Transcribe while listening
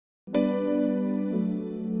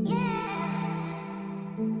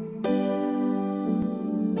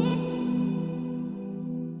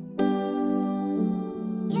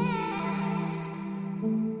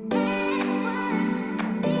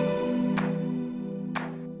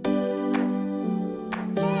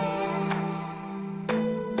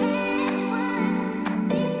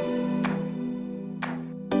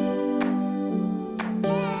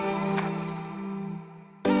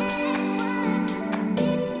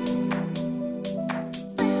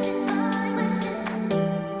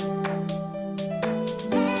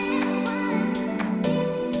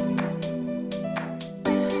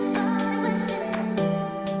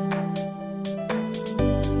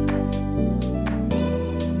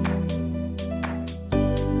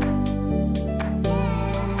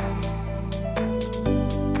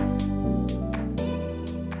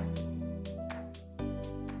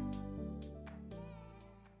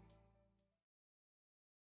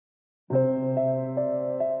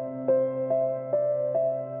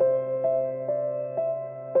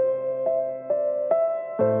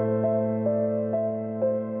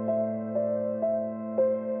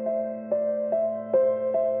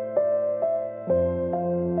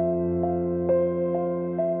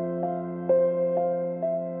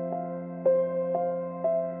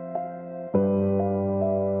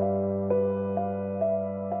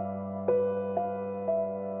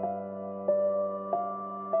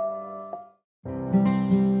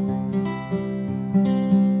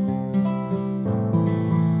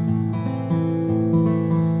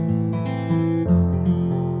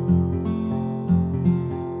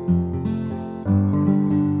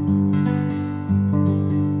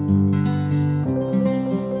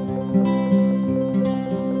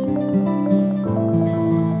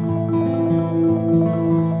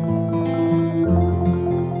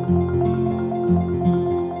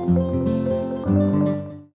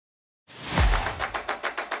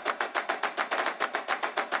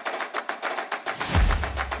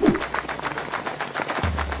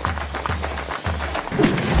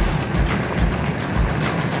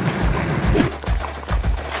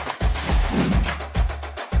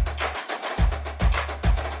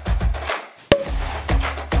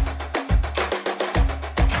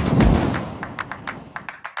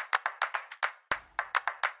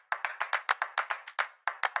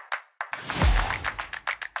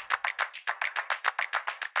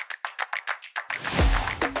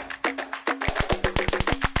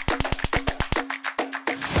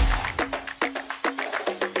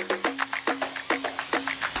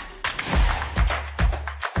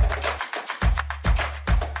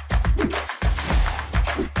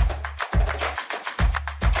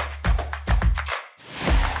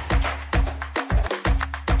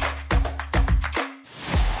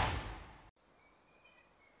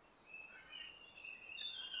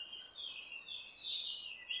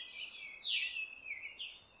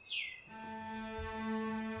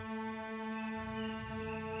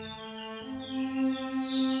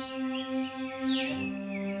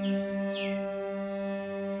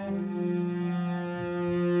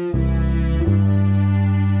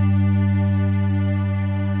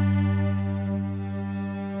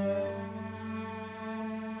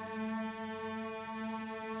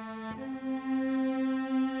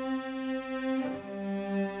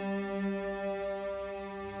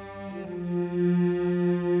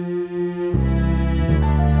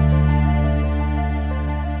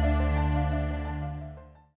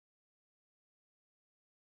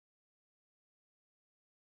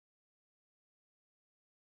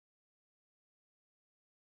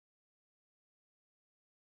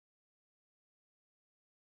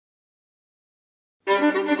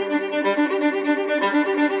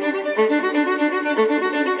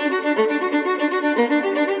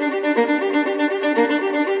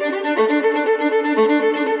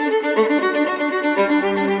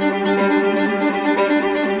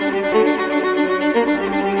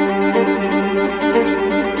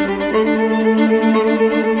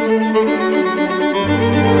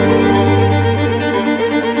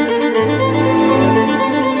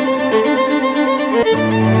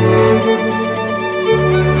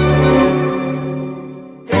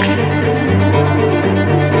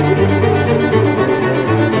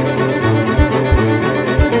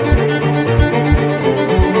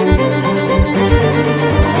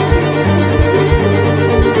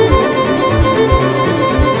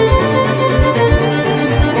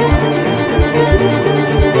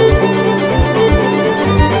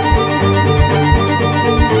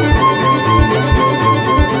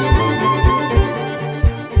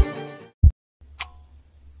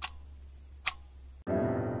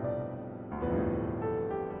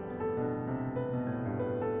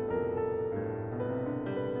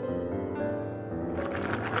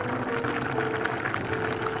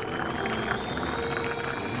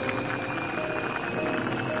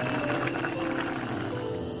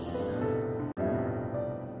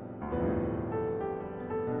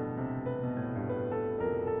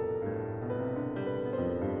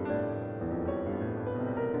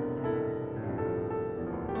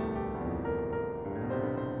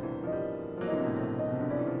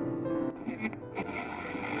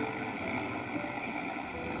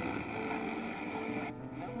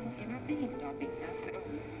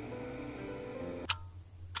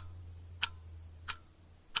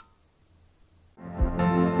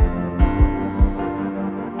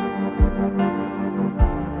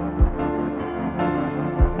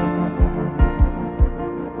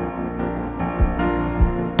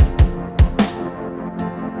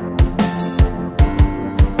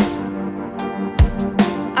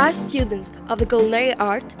As students of the culinary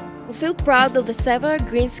art, we feel proud of the several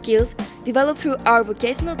green skills developed through our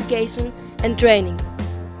vocational education and training.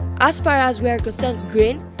 As far as we are concerned,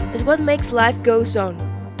 green is what makes life goes on.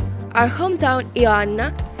 Our hometown,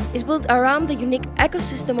 Ioannina, is built around the unique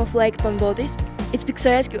ecosystem of Lake Pamvodis, its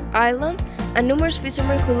picturesque island, and numerous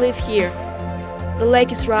fishermen who live here. The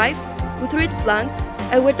lake is rife with reed plants,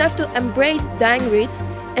 and we're tough to embrace dying reeds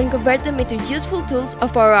and convert them into useful tools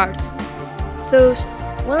of our art. Thus,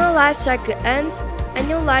 when a life cycle ends, a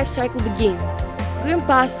new life cycle begins. green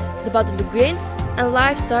passes the bottom to green, and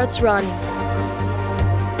life starts running.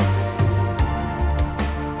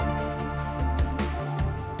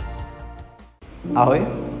 Ahoj,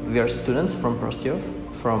 we are students from Prostějv,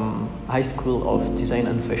 from High School of Design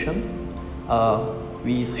and Fashion.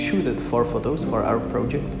 We shooted 4 photos for our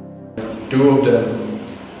project. 2 of them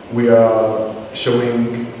we are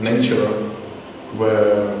showing nature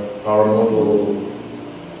where our model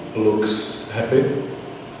looks happy,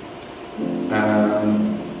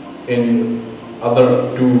 and in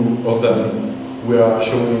other 2 of them we are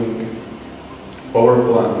showing power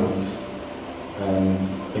plants and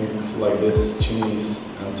things like this, chimneys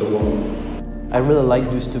and so on. I really like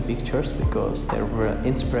those 2 pictures because they were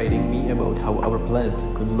inspiring me about how our planet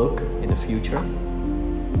could look in the future.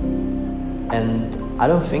 And I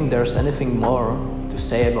don't think there's anything more to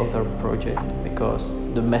say about our project because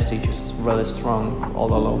the message is really strong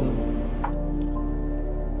all alone.